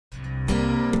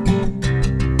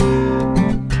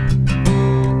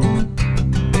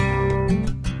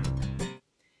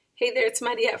Hey there, it's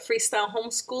Maria at Freestyle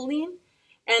Homeschooling,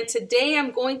 and today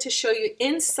I'm going to show you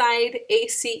inside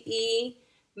ACE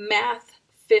Math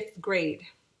 5th grade.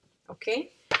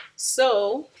 Okay,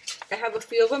 so I have a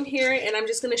few of them here, and I'm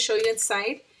just going to show you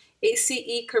inside.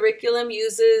 ACE curriculum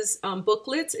uses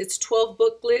booklets. It's 12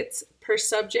 booklets per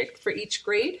subject for each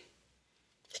grade.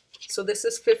 So this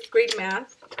is 5th grade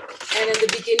math, and in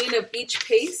the beginning of each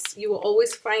pace, you will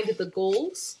always find the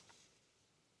goals.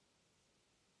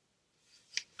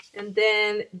 And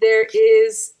then there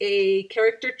is a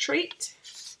character trait,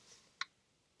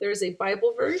 there's a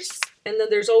Bible verse, and then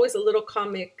there's always a little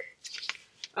comic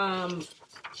on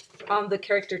the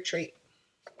character trait.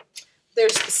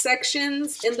 There's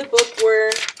sections in the book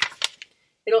where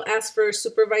it'll ask for a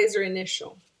supervisor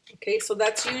initial. Okay, so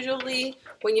that's usually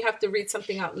when you have to read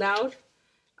something out loud.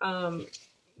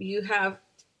 You have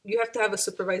to have a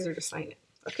supervisor to sign it.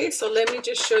 Okay, so let me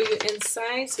just show you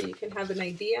inside so you can have an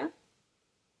idea.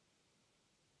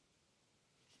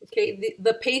 Okay,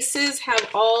 the paces have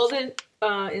all the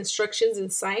instructions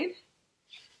inside,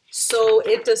 so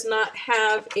it does not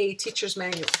have a teacher's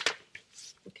manual.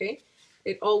 Okay,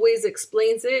 it always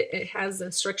explains it. It has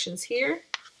instructions here,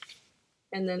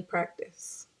 and then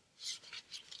practice.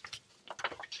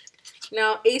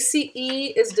 Now, ACE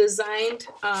is designed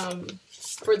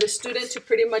for the student to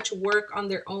pretty much work on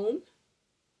their own,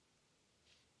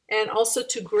 and also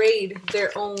to grade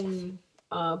their own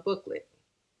booklet.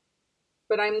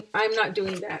 But I'm not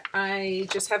doing that. I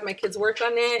just have my kids work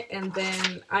on it, and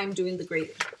then I'm doing the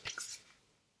grading.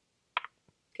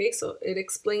 Okay, so it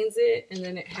explains it, and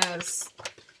then it has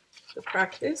the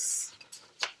practice.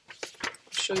 I'll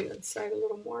show you inside a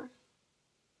little more.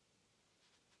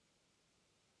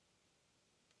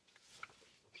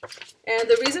 And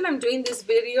the reason I'm doing these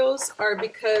videos are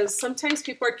because sometimes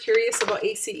people are curious about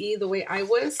ACE the way I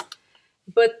was.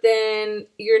 But then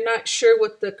you're not sure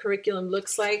what the curriculum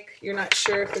looks like. You're not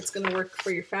sure if it's going to work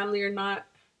for your family or not.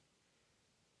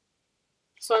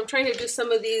 So I'm trying to do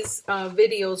some of these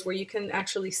videos where you can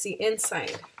actually see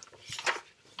inside.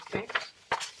 Okay.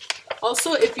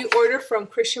 Also, if you order from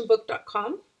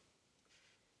christianbook.com,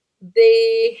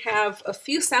 they have a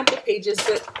few sample pages,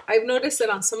 but I've noticed that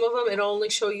on some of them, it'll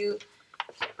only show you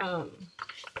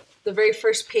the very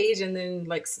first page, and then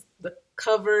like the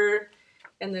cover,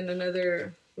 and then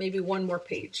another, maybe one more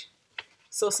page.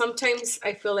 So sometimes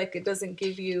I feel like it doesn't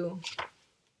give you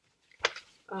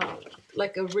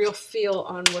like a real feel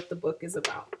on what the book is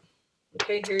about.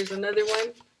 Okay, here's another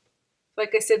one.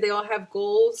 Like I said, they all have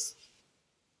goals,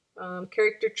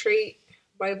 character trait,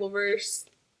 Bible verse,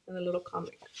 and a little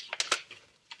comic.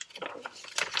 Okay.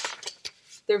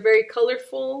 They're very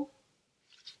colorful.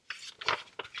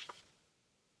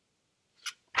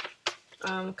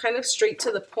 Kind of straight to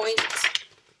the point.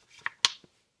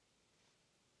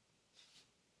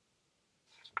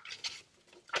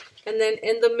 And then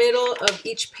in the middle of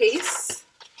each pace,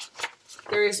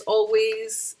 there is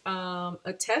always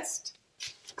a test.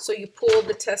 So you pull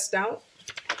the test out,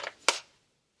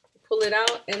 pull it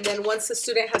out, and then once the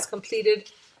student has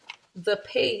completed the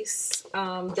pace,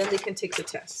 then they can take the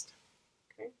test.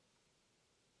 Okay.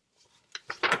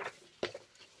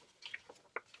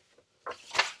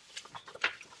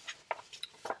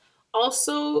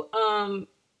 Also,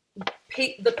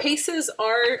 the paces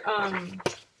are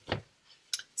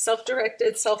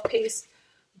self-directed, self-paced,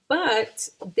 but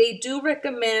they do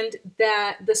recommend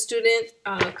that the student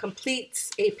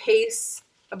completes a pace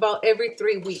about every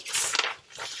 3 weeks.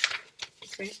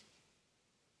 Okay.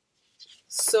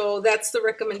 So that's the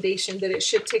recommendation, that it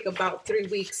should take about 3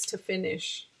 weeks to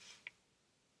finish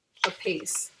a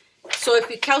pace. So if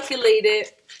you calculate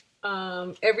it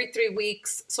every 3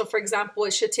 weeks, so for example,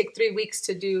 it should take 3 weeks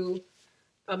to do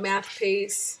a math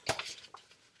pace,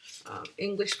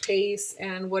 English pace,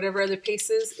 and whatever other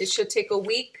paces, it should take a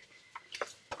week.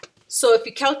 So if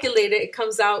you calculate it, it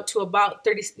comes out to about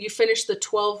 30, you finish the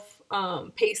 12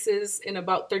 paces in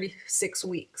about 36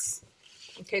 weeks.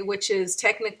 Okay, which is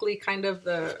technically kind of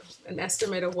an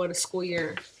estimate of what a school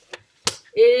year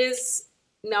is.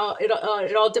 Now,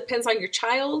 it all depends on your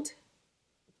child.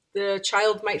 The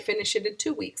child might finish it in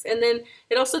 2 weeks. And then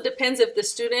it also depends if the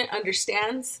student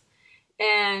understands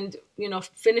and,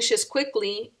 finishes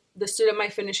quickly. The student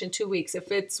might finish in 2 weeks.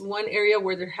 If it's one area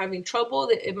where they're having trouble,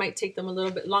 it might take them a little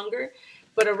bit longer.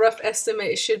 But a rough estimate,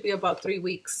 it should be about 3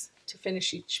 weeks to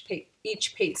finish each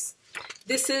pace.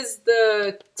 This is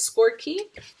the score key.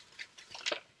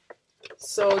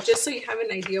 So just so you have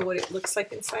an idea what it looks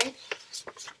like inside.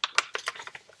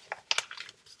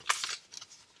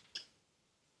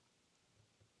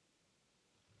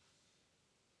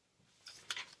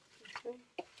 Okay.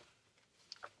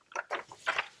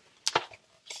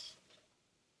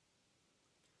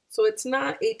 So it's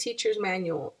not a teacher's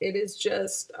manual. It is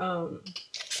just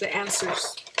the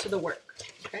answers to the work,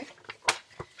 okay?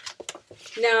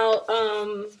 Now,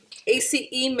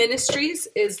 ACE Ministries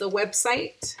is the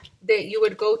website that you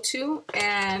would go to,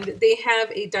 and they have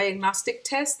a diagnostic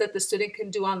test that the student can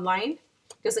do online.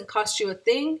 It doesn't cost you a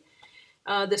thing.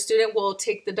 The student will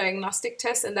take the diagnostic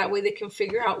test, and that way they can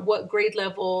figure out what grade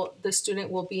level the student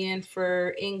will be in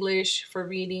for English, for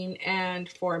reading, and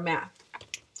for math.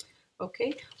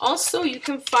 Okay. Also, you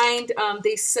can find,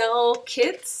 they sell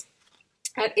kits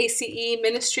at ACE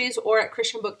Ministries or at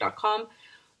christianbook.com.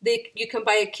 You can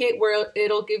buy a kit where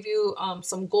it'll give you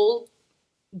some goal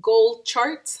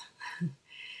charts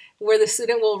where the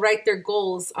student will write their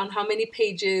goals on how many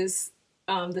pages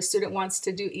the student wants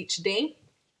to do each day.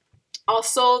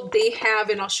 Also, they have,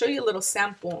 and I'll show you a little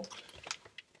sample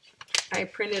I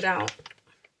printed out.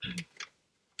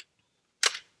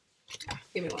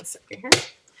 Give me one second here.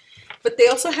 But they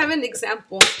also have an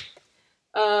example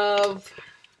of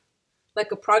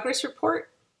like a progress report.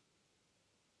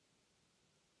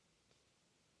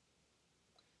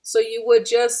 So you would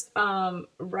just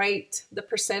write the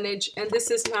percentage, and this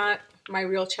is not my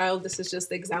real child, this is just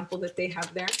the example that they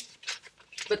have there.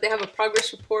 But they have a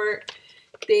progress report.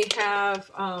 They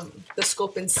have the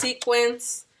scope and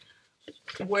sequence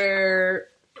where,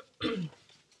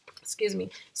 excuse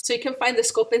me, so you can find the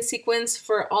scope and sequence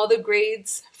for all the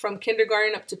grades from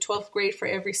kindergarten up to 12th grade for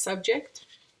every subject.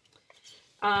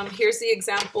 Here's the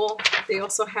example. They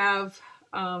also have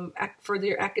for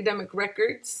their academic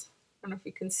records. I don't know if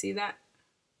you can see that.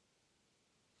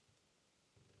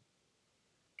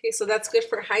 Okay, so that's good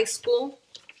for high school.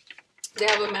 They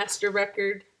have a master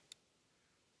record.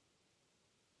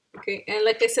 Okay, and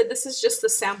like I said, this is just a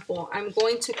sample. I'm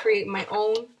going to create my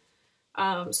own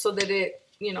so that it,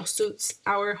 you know, suits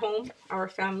our home, our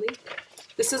family.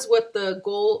 This is what the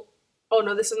goal, oh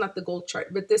no, this is not the goal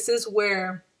chart, but this is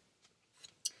where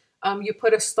you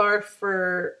put a star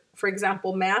for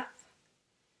example, math.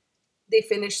 They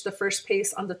finish the first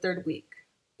pace on the 3rd week.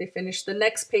 They finish the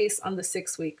next pace on the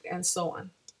 6th week, and so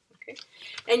on. Okay,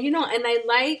 and you know, and I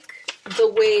like the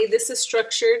way this is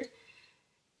structured.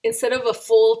 Instead of a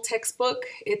full textbook,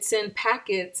 it's in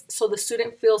packets, so the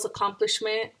student feels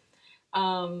accomplishment.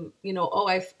 You know, oh,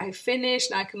 I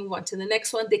finished, now I can move on to the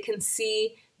next one. They can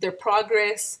see their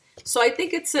progress. So I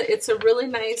think it's a really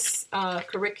nice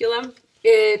curriculum.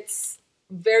 It's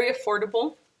very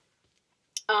affordable.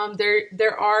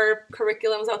 There are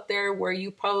curriculums out there where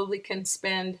you probably can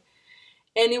spend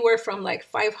anywhere from like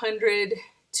 $500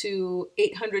 to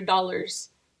 $800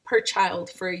 per child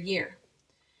for a year.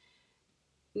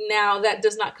 Now, that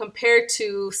does not compare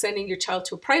to sending your child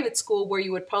to a private school where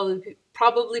you would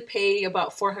probably pay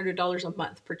about $400 a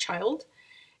month per child.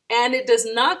 And it does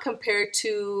not compare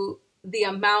to the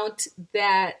amount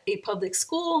that a public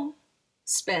school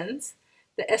spends.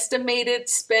 The estimated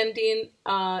spending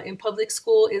in public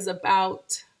school is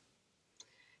about,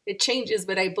 it changes,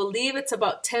 but I believe it's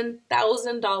about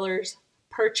 $10,000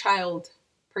 per child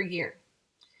per year.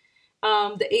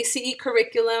 The ACE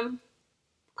curriculum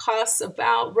costs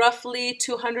about roughly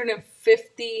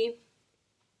 $250,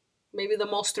 maybe the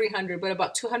most $300, but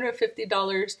about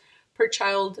 $250 per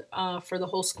child for the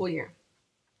whole school year.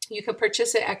 You can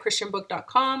purchase it at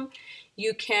christianbook.com.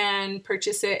 You can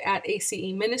purchase it at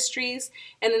ACE Ministries.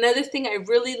 And another thing I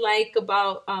really like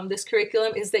about this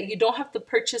curriculum is that you don't have to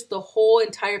purchase the whole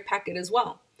entire packet as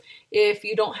well. If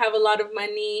you don't have a lot of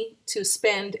money to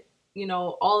spend, you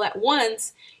know, all at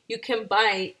once, you can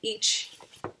buy each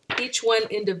one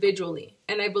individually.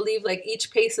 And I believe like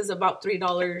each pace is about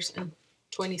 $3.20 or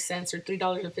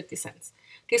 $3.50.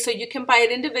 Okay, so you can buy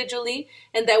it individually,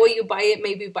 and that way you buy it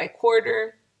maybe by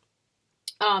quarter.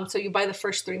 So you buy the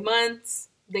first 3 months,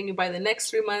 then you buy the next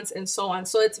 3 months, and so on.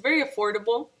 So it's very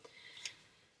affordable.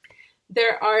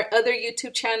 There are other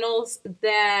YouTube channels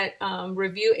that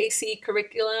review ACE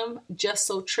curriculum, Just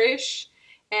So Trish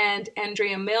and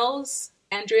Andrea Mills.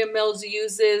 Andrea Mills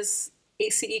uses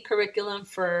ACE curriculum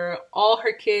for all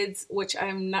her kids, which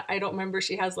I don't remember,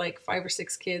 she has like 5 or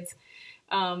 6 kids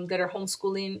that are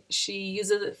homeschooling. She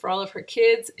uses it for all of her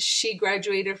kids. She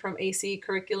graduated from ACE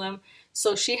curriculum.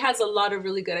 So she has a lot of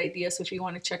really good ideas. So if you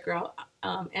want to check her out,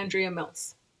 Andrea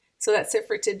Mills. So that's it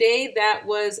for today. That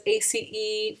was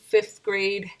ACE 5th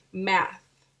grade math.